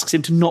Broad and asks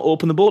him to not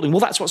open the bowling. Well,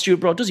 that's what Stuart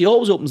Broad does. He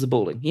always opens the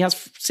bowling. He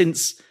has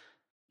since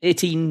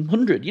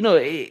 1800.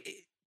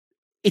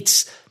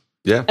 It's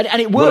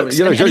and it works.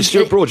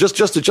 Stuart Broad. Just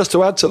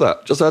to add to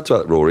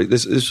that, Rory.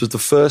 This was the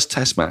first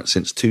Test match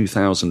since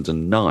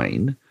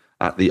 2009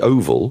 at the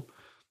Oval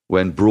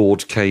when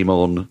Broad came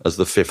on as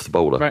the fifth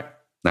bowler. Right.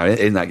 Now,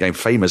 in that game,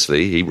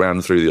 famously, he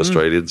ran through the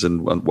Australians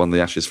and won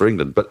the Ashes for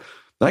England. But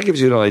that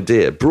gives you an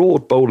idea.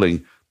 Broad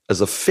bowling as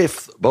a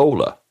fifth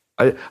bowler,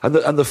 and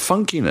the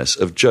funkiness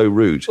of Joe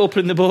Root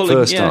opening the bowling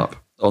first up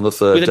on the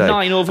third with day a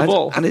 9 over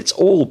ball, and it's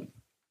all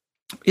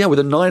with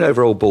a 9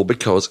 over ball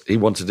because he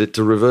wanted it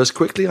to reverse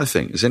quickly. I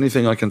think is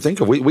anything I can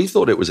think of. We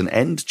thought it was an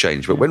end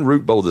change, but when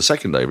Root bowled the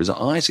second over, he's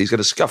like, he's going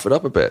to scuff it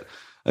up a bit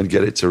and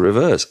get it to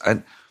reverse.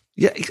 And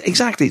yeah,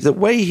 exactly the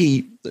way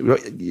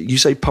you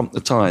say pump the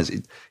tyres.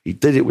 He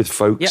did it with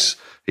Folkes.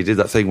 Yeah. He did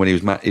that thing when he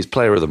was his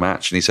player of the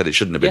match, and he said it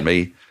shouldn't have been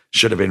me,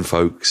 should have been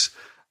Folkes.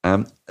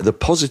 The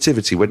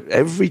positivity when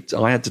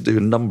I had to do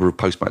a number of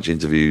post-match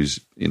interviews,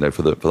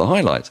 for the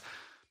highlights,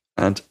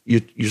 and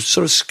you're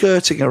sort of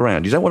skirting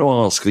around. You don't want to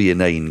ask the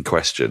inane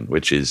question,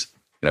 which is,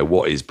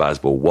 what is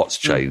Bazball? What's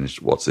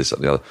changed? What's this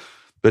and the other?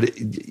 But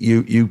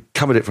you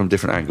come at it from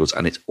different angles,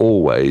 and it's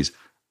always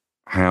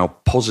how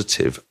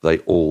positive they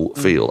all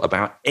feel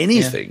about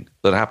anything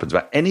that happens,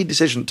 about any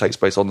decision that takes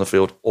place on the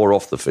field or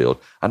off the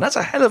field. And that's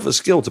a hell of a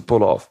skill to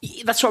pull off.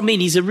 That's what I mean.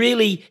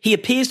 He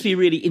appears to be a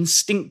really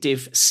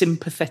instinctive,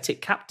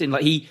 sympathetic captain.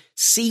 Like he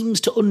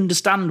seems to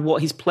understand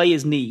what his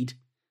players need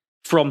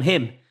from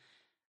him.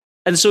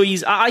 And so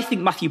I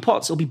think Matthew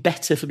Potts will be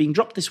better for being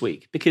dropped this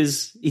week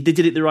because they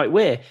did it the right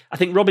way. I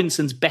think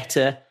Robinson's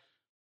better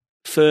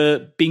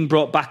for being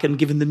brought back and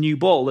given the new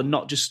ball and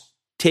not just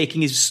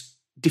taking his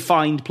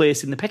defined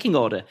place in the pecking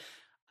order.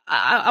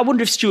 I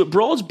wonder if Stuart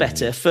Broad's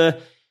better for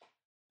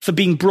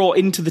being brought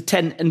into the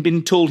tent and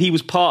been told he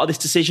was part of this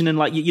decision and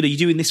you're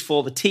doing this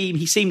for the team.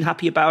 He seemed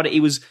happy about it. He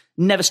was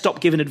never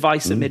stopped giving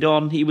advice at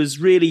mid-on. He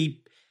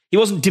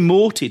wasn't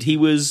demoted. He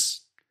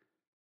was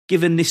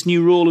given this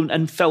new role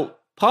and felt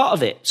part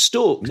of it.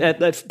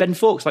 Ben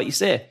Folkes, like you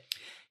say,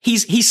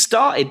 he's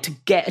started to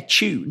get a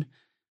tune.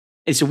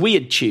 It's a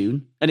weird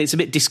tune and it's a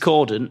bit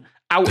discordant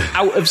out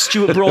of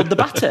Stuart Broad, the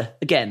batter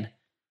again.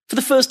 For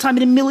the first time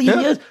in a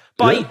million years,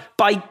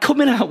 by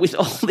coming out with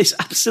all this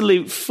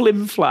absolute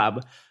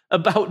flim-flam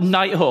about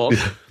Nighthawk,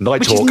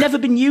 which has never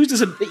been used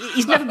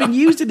he's never been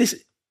used in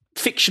this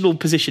fictional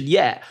position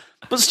yet.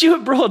 But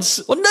Stuart Broad's...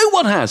 Well, no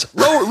one has.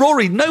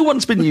 Rory, no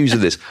one's been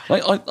using this.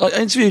 I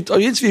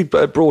interviewed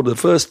Broad the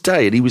first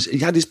day and he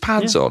had his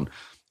pads on.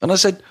 And I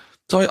said,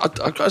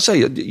 I say,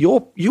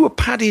 you were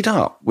padded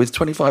up with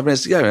 25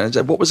 minutes to go. And I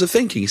said, what was the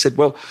thinking? He said,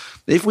 well,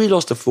 if we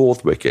lost a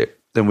fourth wicket,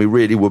 then we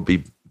really would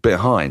be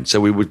behind,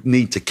 so we would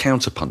need to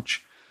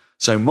counterpunch.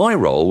 So my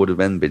role would have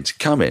then been to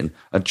come in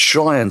and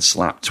try and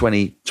slap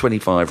 20,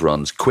 25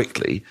 runs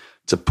quickly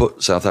to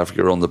put South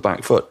Africa on the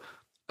back foot.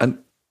 And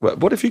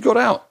what if you got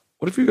out?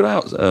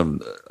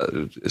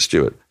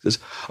 Stuart says,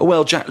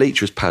 Jack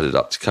Leach was padded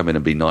up to come in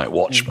and be night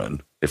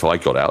watchman if I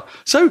got out.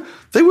 So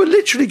they were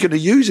literally going to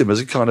use him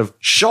as a kind of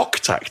shock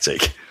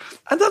tactic.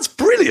 And that's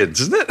brilliant,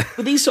 isn't it?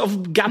 With these sort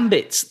of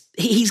gambits,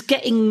 he's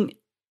getting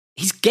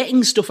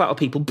stuff out of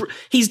people.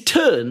 He's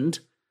turned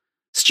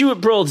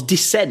Stuart Broad's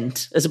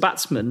descent as a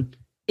batsman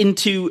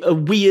into a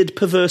weird,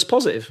 perverse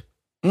positive.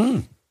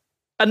 And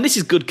this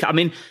is good. I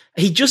mean,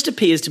 he just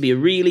appears to be a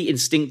really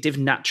instinctive,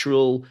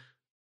 natural,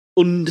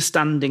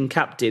 understanding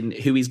captain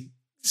who is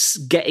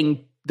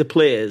getting the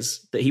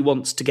players that he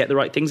wants to get the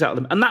right things out of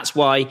them. And that's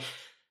why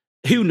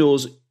who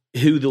knows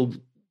who they'll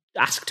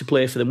ask to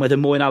play for them, whether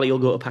Moeen Ali will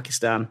go to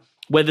Pakistan,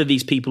 whether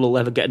these people will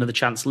ever get another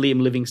chance,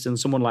 Liam Livingstone,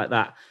 someone like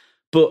that.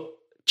 But,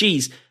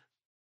 geez,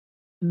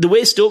 the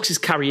way Stokes is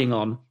carrying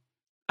on,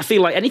 I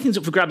feel like anything's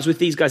up for grabs with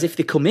these guys if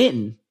they come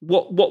in.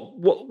 What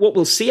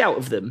we'll see out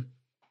of them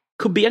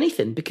could be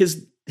anything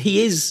because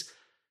he is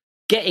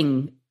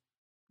getting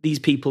these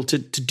people to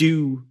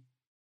do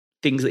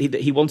things that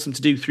he wants them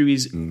to do through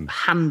his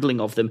handling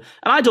of them.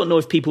 And I don't know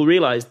if people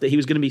realised that he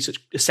was going to be such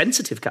a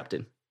sensitive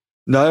captain.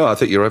 No, I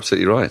think you're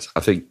absolutely right. I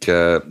think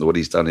what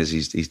he's done is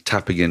he's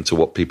tapping into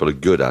what people are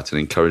good at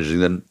and encouraging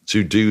them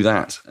to do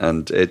that.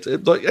 And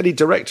like any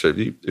director,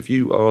 if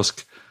you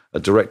ask a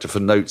director for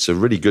notes, a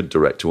really good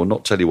director, will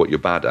not tell you what you're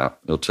bad at.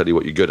 He'll tell you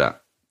what you're good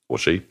at, or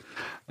she,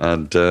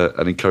 and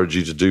encourage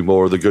you to do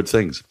more of the good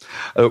things.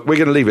 We're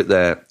going to leave it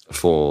there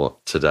for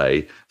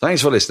today.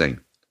 Thanks for listening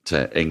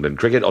to England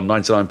Cricket on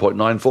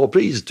 99.94.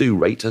 Please do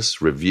rate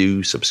us,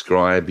 review,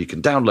 subscribe. You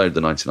can download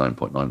the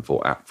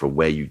 99.94 app from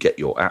where you get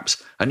your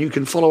apps, and you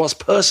can follow us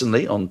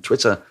personally on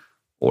Twitter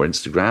or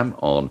Instagram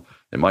on,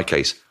 in my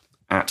case,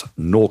 at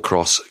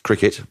Norcross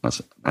Cricket,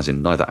 that's as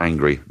in neither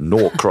angry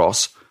nor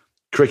cross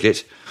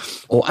cricket,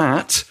 or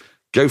at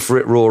Go For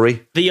It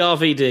Rory. The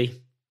RVD.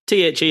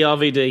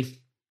 THERVD.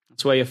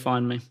 That's where you'll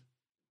find me.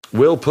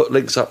 We'll put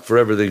links up for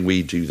everything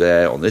we do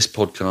there on this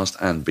podcast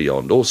and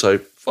beyond. Also,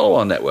 follow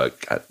our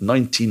network at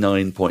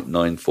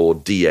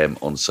 99.94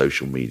 DM on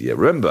social media.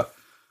 Remember,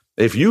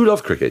 if you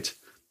love cricket,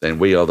 then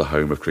we are the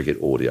home of cricket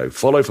audio.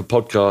 Follow for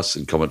podcasts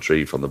and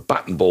commentary from the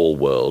bat and ball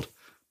world.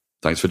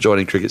 Thanks for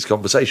joining Cricket's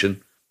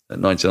Conversation at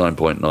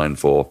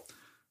 99.94.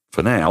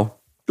 For now,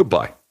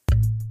 goodbye.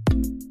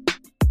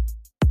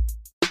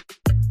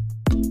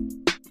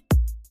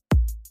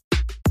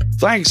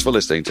 Thanks for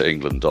listening to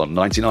England on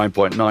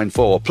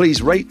 99.94.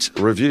 Please rate,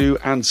 review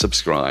and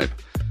subscribe.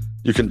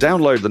 You can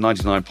download the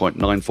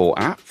 99.94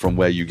 app from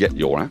where you get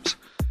your apps.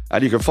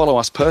 And you can follow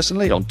us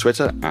personally on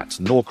Twitter at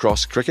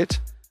Norcross Cricket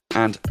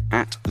and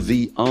at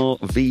the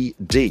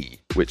RVD,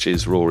 which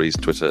is Rory's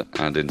Twitter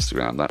and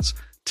Instagram. That's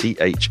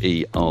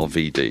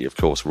THERVD. Of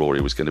course, Rory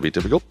was going to be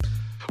difficult.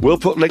 We'll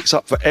put links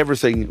up for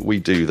everything we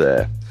do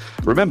there.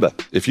 Remember,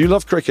 if you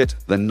love cricket,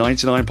 then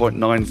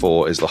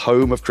 99.94 is the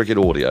home of cricket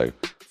audio.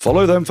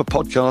 Follow them for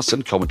podcasts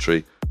and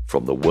commentary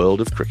from the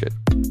world of cricket.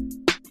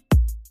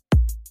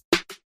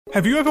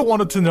 Have you ever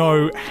wanted to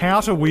know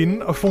how to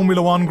win a Formula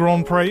One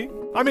Grand Prix?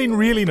 I mean,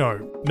 really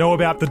know. Know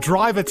about the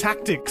driver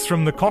tactics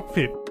from the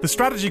cockpit, the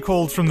strategy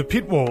calls from the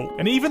pit wall,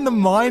 and even the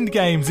mind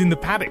games in the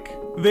paddock.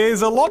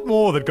 There's a lot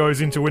more that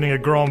goes into winning a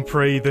Grand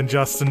Prix than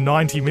just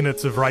 90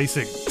 minutes of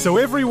racing. So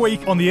every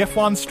week on the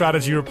F1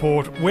 Strategy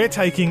Report, we're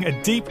taking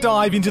a deep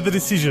dive into the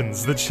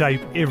decisions that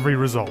shape every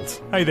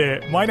result. Hey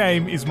there, my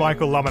name is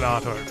Michael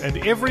Laminato,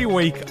 and every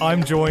week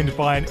I'm joined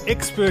by an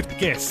expert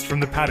guest from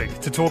the paddock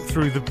to talk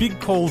through the big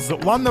calls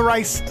that won the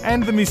race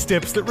and the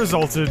missteps that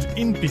resulted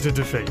in bitter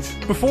defeat.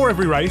 Before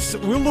every race,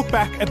 we'll look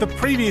back at the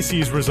previous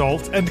year's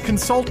result and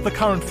consult the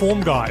current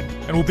form guide,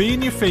 and we'll be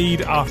in your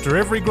feed after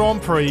every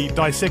Grand Prix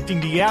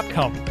dissecting the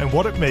outcome and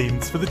what it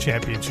means for the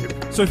championship.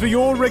 So for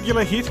your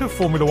regular hit of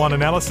Formula One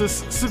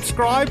analysis,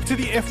 subscribe to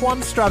the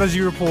F1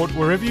 Strategy Report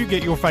wherever you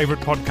get your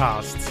favourite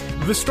podcasts.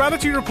 The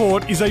Strategy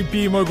Report is a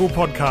Beer Mogul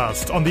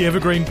podcast on the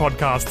Evergreen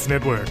Podcasts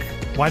Network.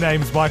 My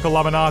name's Michael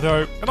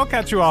Laminato, and I'll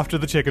catch you after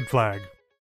the checkered flag.